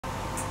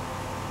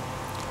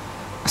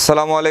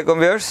আসসালামুয়ালাইকুম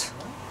viewers,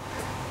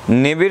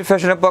 নিবিড়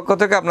ফ্যাশনের পক্ষ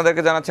থেকে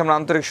আপনাদেরকে জানাচ্ছি আমরা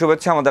আন্তরিক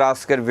শুভেচ্ছা। আমাদের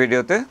আজকের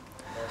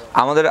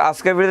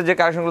ভিডিওতে যে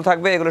কালেকশনগুলো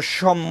থাকবে এগুলো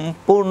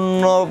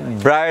সম্পূর্ণ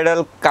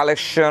ব্রাইডাল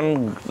কালেকশন,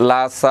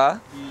 লাসা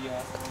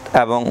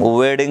এবং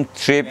ওয়েডিং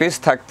থ্রি পিস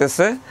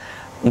থাকতেছে,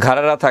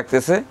 ঘাড়ারা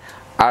থাকতেছে।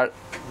 আর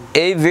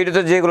এই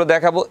ভিডিওতে যেগুলো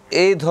দেখাবো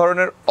এই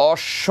ধরনের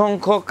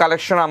অসংখ্য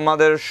কালেকশন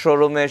আমাদের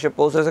শোরুমে এসে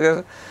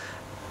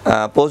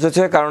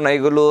পৌঁছেছে, কারণ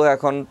এইগুলো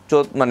এখন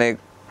মানে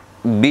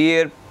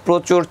বিয়ের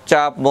প্রচুর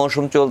চাপ,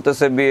 মৌসুম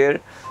চলতেছে বিয়ের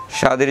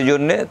শাদির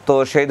জন্যে, তো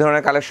সেই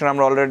ধরনের কালেকশন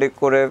আমরা অলরেডি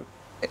করে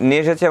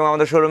নিয়ে এসেছি এবং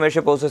আমাদের শোরুমে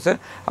এসে পৌঁছেছে।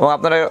 এবং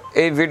আপনারা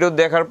এই ভিডিও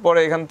দেখার পরে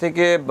এখান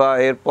থেকে বা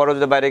এরপরও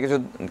যদি বাইরে কিছু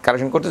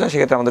কালেকশন করতে চান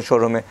সেক্ষেত্রে আমাদের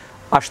শোরুমে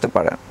আসতে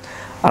পারেন।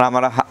 আর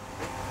আমরা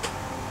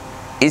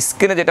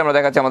স্ক্রিনে যেটা আমরা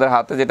দেখাচ্ছি, আমাদের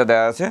হাতে যেটা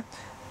দেওয়া আছে,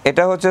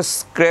 এটা হচ্ছে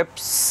স্ক্রেপ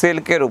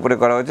সিল্কের উপরে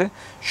করা হয়েছে,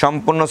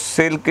 সম্পূর্ণ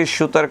সিল্কি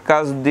সুতার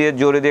কাজ দিয়ে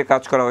জড়ি দিয়ে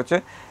কাজ করা হয়েছে।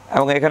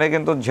 এবং এখানে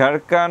কিন্তু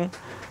ঝাড়খান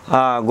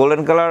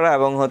গোল্ডেন কালার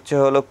এবং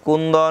হলো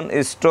কুন্দন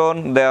স্টোন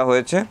দেওয়া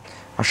হয়েছে।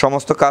 আর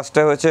সমস্ত কাজটা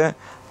হয়েছে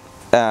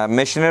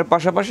মেশিনের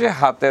পাশাপাশি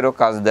হাতেরও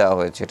কাজ দেওয়া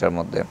হয়েছে এটার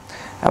মধ্যে।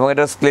 এবং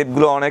এটার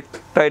স্লিপগুলো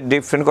অনেকটাই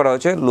ডিফারেন্ট করা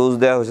হয়েছে, লুজ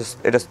দেওয়া হয়েছে,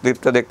 এটা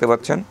স্লিপটা দেখতে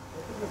পাচ্ছেন।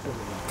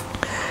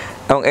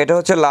 এবং এটা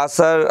হচ্ছে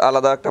লাসার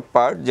আলাদা একটা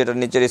পার্ট, যেটা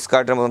নিচের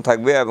স্কার্টের মতন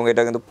থাকবে এবং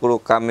এটা কিন্তু পুরো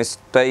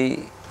কামিজটাই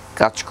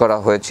কাজ করা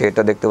হয়েছে,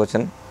 এটা দেখতে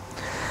পাচ্ছেন।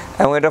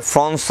 এবং এটা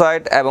ফ্রন্ট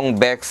সাইড এবং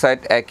ব্যাক সাইড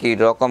একই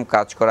রকম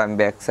কাজ করা। আমি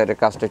ব্যাক সাইডের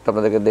কাজটা একটু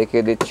আপনাদেরকে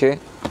দেখিয়ে দিচ্ছি।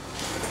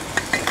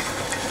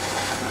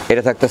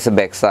 এটা থাকতেছে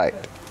ব্যাক সাইড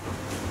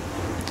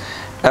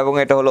এবং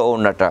এটা হলো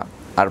ওড়নাটা।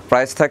 আর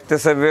প্রাইস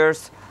থাকতেছে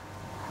ভিউয়ার্স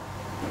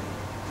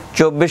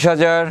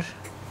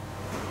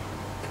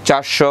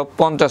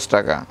 24,450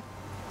 টাকা।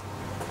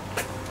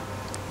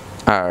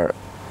 আর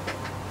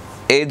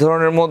এই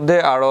ধরনের মধ্যে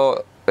আরও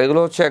এগুলো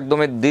হচ্ছে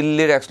একদমই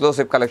দিল্লির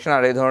এক্সক্লুসিভ কালেকশন।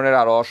 আর এই ধরনের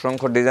আরও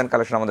অসংখ্য ডিজাইন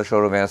কালেকশন আমাদের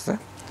শোরুমে আছে।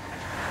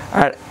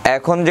 আর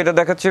এখন যেটা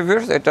দেখাচ্ছি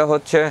ভিউয়ার্স, এটা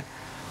হচ্ছে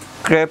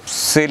ক্রেপ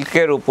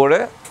সিল্কের উপরে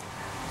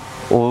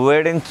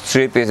ওয়েডিং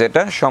থ্রি পিস।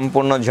 এটা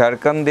সম্পূর্ণ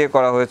ঝাড়খান দিয়ে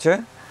করা হয়েছে।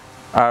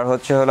 আর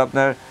হলো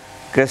আপনার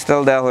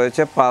ক্রিস্টাল দেওয়া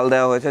হয়েছে, পাল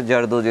দেওয়া হয়েছে,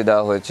 জারদুজি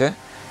দেওয়া হয়েছে।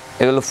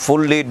 এগুলো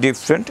ফুললি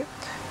ডিফারেন্ট।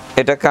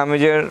 এটা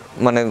কামিজের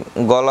মানে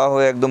গলা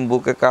হয়ে একদম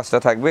বুকে কাজটা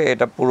থাকবে,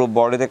 এটা পুরো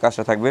বডিতে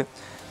কাজটা থাকবে।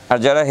 আর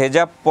যারা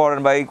হেজাব পরেন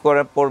বা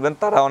করে পরবেন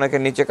তারা অনেকে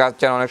নিচে কাজ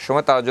চান অনেক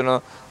সময়,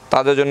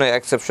 তাদের জন্য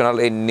এক্সেপশনাল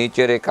এই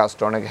নিচের এই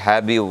কাজটা অনেক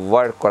হ্যাভি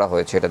ওয়ার্ক করা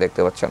হয়েছে, এটা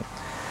দেখতে পাচ্ছেন।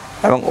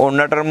 এবং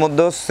ওড়নাটার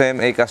মধ্যেও সেম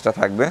এই কাজটা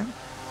থাকবে,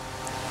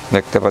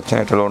 দেখতে পাচ্ছেন।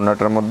 এটা হলো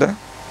ওড়নাটার মধ্যে,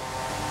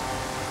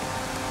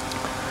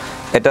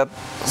 এটা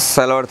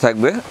সালোয়ার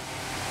থাকবে।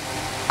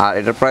 আর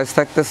এটার প্রাইস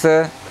থাকতেছে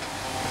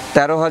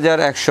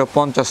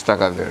 13,150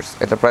 টাকা ভিউয়ার্স।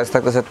 এটার প্রাইস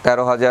থাকতেছে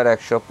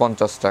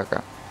 13,150 টাকা।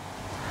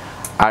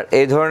 আর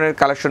এই ধরনের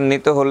কালেকশন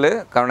নিতে হলে,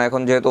 কারণ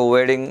এখন যেহেতু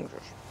ওয়েডিং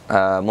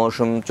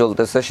মৌসুম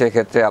চলতেছে,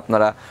 সেক্ষেত্রে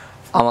আপনারা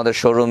আমাদের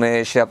শোরুমে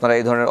এসে আপনারা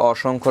এই ধরনের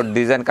অসংখ্য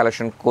ডিজাইন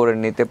কালেকশন করে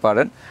নিতে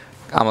পারেন।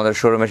 আমাদের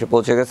শোরুমে এসে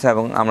পৌঁছে গেছে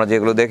এবং আমরা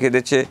যেগুলো দেখিয়ে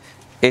দিচ্ছি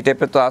এই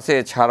টাইপের তো আছে,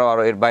 এছাড়াও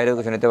আরও এর বাইরেও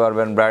কিছু নিতে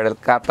পারবেন। ব্রাইডাল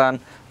কাতান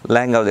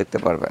লেহেঙ্গাও দেখতে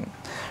পারবেন।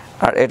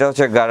 আর এটা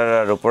হচ্ছে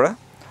গারারার উপরে,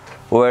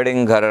 ওয়েডিং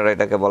গারারা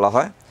এটাকে বলা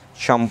হয়,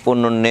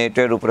 সম্পূর্ণ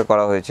নেটের উপরে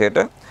করা হয়েছে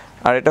এটা।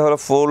 আর এটা হলো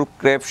ফুল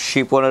ক্রেপ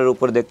শিপনের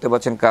উপরে দেখতে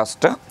পাচ্ছেন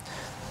কাজটা,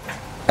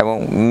 এবং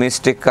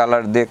মিস্টিক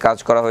কালার দিয়ে কাজ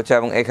করা হয়েছে।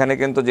 এবং এখানে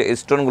কিন্তু যে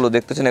স্টোনগুলো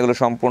দেখতেছেন এগুলো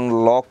সম্পূর্ণ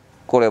লক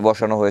করে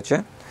বসানো হয়েছে,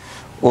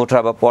 ওঠা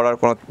বা পড়ার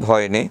কোনো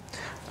ভয় নেই।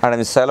 আর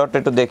আমি সালোয়ারটা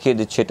একটু দেখিয়ে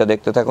দিচ্ছি, এটা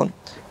দেখতে থাকুন।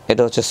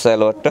 এটা হচ্ছে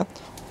সালোয়ারটা,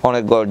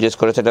 অনেক গর্জিয়াস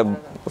করেছে, এটা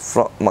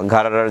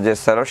ঘাড়ার যে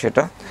সালোয়ার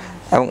সেটা।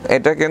 এবং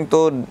এটা কিন্তু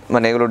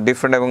মানে এগুলো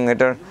ডিফারেন্ট। এবং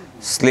এটার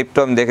স্লিপটা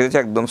আমি দেখে দিচ্ছি,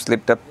 একদম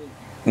স্লিপটা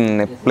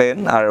প্লেন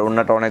আর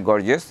ওড়নাটা অনেক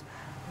গর্জিয়াস।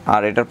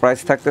 আর এটার প্রাইস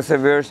থাকতেছে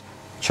ভিউয়ার্স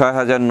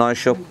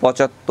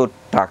 6,975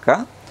 টাকা।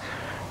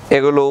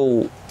 এগুলো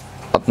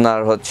আপনার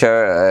হচ্ছে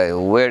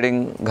ওয়েডিং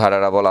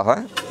ঘাড়ারা বলা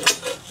হয়,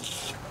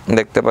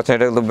 দেখতে পাচ্ছেন।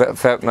 এটা কিন্তু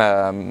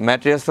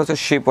ম্যাটেরিয়ালস হচ্ছে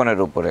শিপনের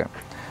উপরে।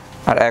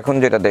 আর এখন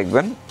যেটা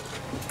দেখবেন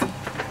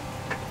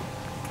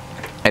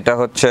এটা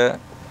হচ্ছে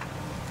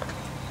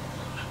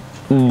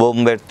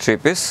বোম্বের থ্রি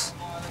পিস।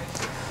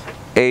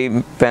 এই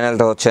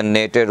প্যানেলটা হচ্ছে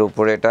নেটের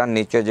উপরে, এটা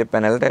নিচে যে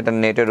প্যানেলটা এটা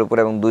নেটের উপরে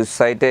এবং দুই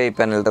সাইডে এই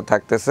প্যানেলটা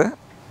থাকতেছে,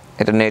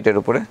 এটা নেটের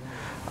উপরে।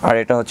 আর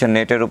এটা হচ্ছে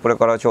নেটের উপরে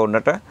করা হচ্ছে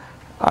ওড়নাটা।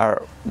 আর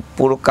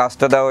পুরো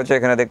কাজটা দেওয়া হয়েছে,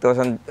 এখানে দেখতে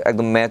পাচ্ছেন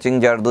একদম ম্যাচিং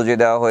জারদুজি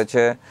দেওয়া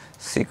হয়েছে,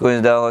 সিকোয়েন্স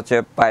দেওয়া হয়েছে,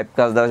 পাইপ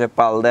কাজ দেওয়া হয়েছে,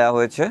 পাল দেওয়া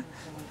হয়েছে,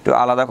 একটু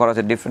আলাদা করা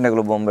হয়েছে, ডিফারেন্ট।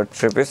 এগুলো বোম্বের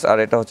থ্রি পিস। আর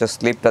এটা হচ্ছে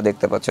স্লিপটা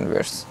দেখতে পাচ্ছেন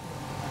ভিউয়ার্স।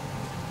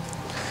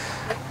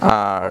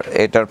 আর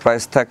এটার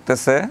প্রাইস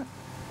থাকতেছে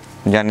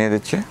জানিয়ে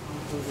দিচ্ছি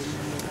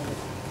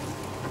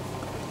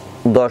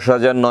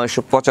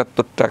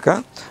 10,975 টাকা।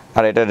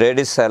 আর এটা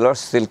রেডি সালোয়ার,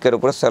 সিল্কের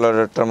উপরে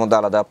সালোয়ারটার মধ্যে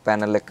আলাদা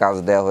প্যানেলে কাজ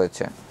দেওয়া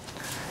হয়েছে।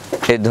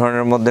 এই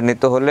ধরনের মধ্যে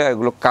নিতে হলে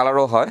এগুলো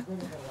কালারও হয়,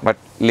 বাট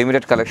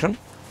লিমিটেড কালেকশন,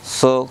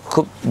 সো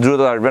খুব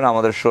দ্রুত আসবেন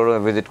আমাদের শোরুমে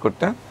ভিজিট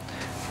করতে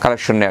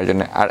কালেকশন নেওয়ার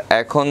জন্য। আর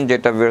এখন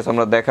যেটা ভিউয়ার্স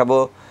আমরা দেখাবো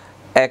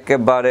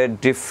একেবারে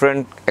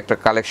ডিফারেন্ট একটা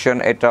কালেকশন,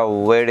 এটা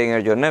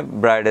ওয়েডিংয়ের জন্য,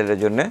 ব্রাইডালের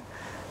জন্য।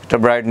 এটা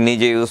ব্রাইড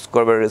নিজে ইউজ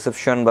করবে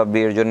রিসেপশন বা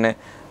বিয়ের জন্য।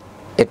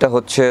 এটা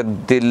হচ্ছে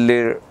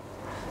দিল্লির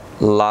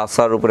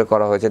লাসার উপরে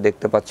করা হয়েছে,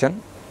 দেখতে পাচ্ছেন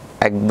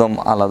একদম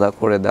আলাদা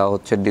করে দেওয়া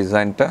হচ্ছে,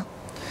 ডিজাইনটা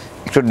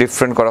একটু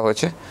ডিফারেন্ট করা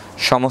হয়েছে।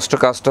 সমস্ত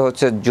কাজটা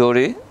হচ্ছে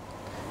জরি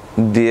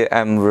দিয়ে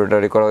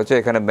এমব্রয়ডারি করা হয়েছে।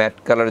 এখানে ম্যাট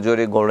কালার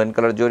জরি, গোল্ডেন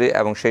কালার জরি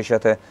এবং সেই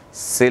সাথে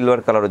সিলভার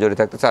কালার জরি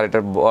থাকতেছে। আর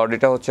এটার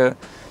বডিটা হচ্ছে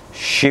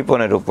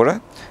শিপনের উপরে,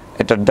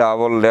 এটা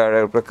ডাবল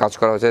লেয়ারের উপরে কাজ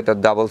করা হয়েছে। এটা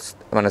ডাবল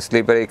মানে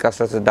স্লিপের এই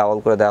কাজটা হচ্ছে ডাবল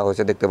করে দেওয়া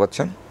হয়েছে, দেখতে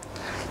পাচ্ছেন,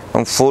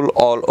 এবং ফুল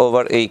অল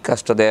ওভার এই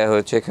কাজটা দেওয়া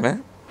হয়েছে এখানে।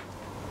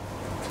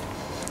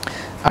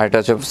 আর এটা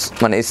হচ্ছে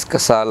মানে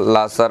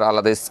লাসার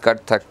আলাদা স্কার্ট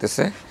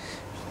থাকতেছে।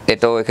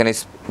 এটাও এখানে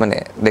মানে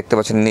দেখতে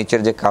পাচ্ছেন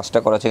নিচের যে কাজটা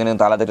করা হয়েছে এখানে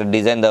কিন্তু আলাদা একটা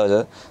ডিজাইন দেওয়া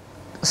হয়েছে,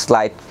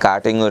 স্লাইড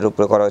কাটিংয়ের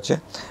উপরে করা হয়েছে।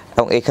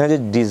 এবং এখানে যে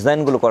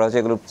ডিজাইনগুলো করা হয়েছে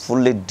এগুলো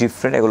ফুললি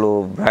ডিফারেন্ট, এগুলো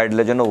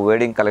ব্রাইডালের জন্য,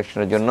 ওয়েডিং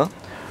কালেকশনের জন্য।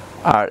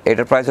 আর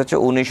এটার প্রাইস হচ্ছে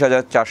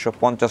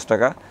 19,450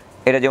 টাকা।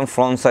 এটা যেমন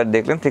ফ্রন্ট সাইড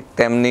দেখলেন ঠিক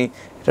তেমনি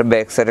এটার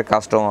ব্যাক সাইডের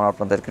কাজটাও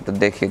আপনাদেরকে একটু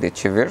দেখিয়ে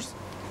দিচ্ছি ভিউয়ার্স।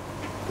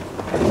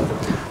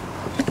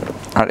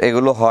 আর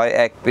এগুলো হয়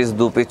 1 পিস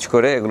 2 পিস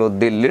করে, এগুলো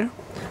দিল্লির,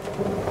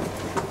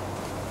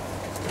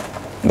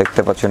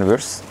 দেখতে পাচ্ছেন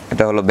ভিউয়ার্স।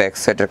 এটা হলো ব্যাক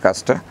সাইডের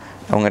কাজটা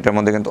এবং এটার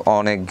মধ্যে কিন্তু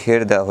অনেক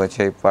ঘের দেওয়া হয়েছে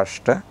এই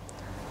পাশটা,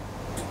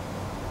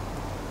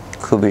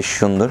 খুবই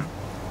সুন্দর।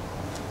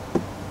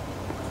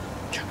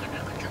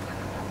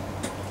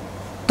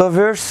 তো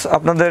ভিউয়ার্স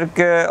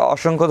আপনাদেরকে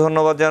অসংখ্য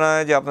ধন্যবাদ জানাই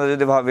যে আপনাদের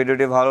যদি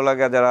ভিডিওটি ভালো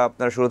লাগে, যারা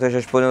আপনারা শুরু থেকে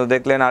শেষ পর্যন্ত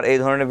দেখলেন। আর এই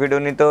ধরনের ভিডিও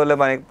নিতে হলে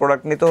মানে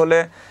প্রোডাক্ট নিতে হলে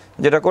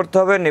যেটা করতে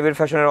হবে, নিবিড়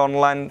ফ্যাশনের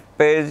অনলাইন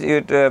পেজ,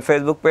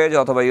 ফেসবুক পেজ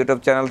অথবা ইউটিউব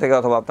চ্যানেল থেকে,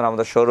 অথবা আপনারা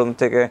আমাদের শোরুম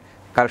থেকে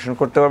কালেকশন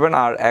করতে পারবেন।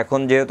 আর এখন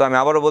যেহেতু আমি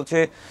আবারও বলছি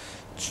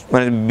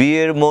মানে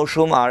বিয়ের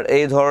মৌসুম, আর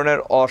এই ধরনের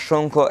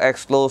অসংখ্য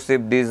এক্সক্লুসিভ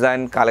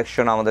ডিজাইন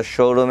কালেকশন আমাদের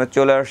শোরুমে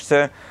চলে আসছে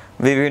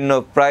বিভিন্ন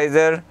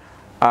প্রাইজের।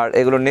 আর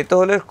এগুলো নিতে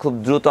হলে খুব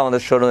দ্রুত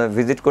আমাদের শোরুমে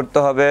ভিজিট করতে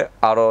হবে।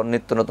 আরও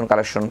নিত্য নতুন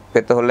কালেকশন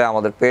পেতে হলে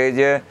আমাদের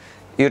পেজে,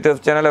 ইউটিউব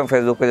চ্যানেল এবং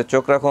ফেসবুক পেজে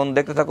চোখ রাখুন,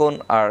 দেখতে থাকুন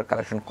আর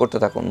কালেকশন করতে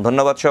থাকুন।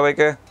 ধন্যবাদ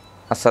সবাইকে।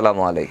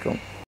 আসসালামু আলাইকুম।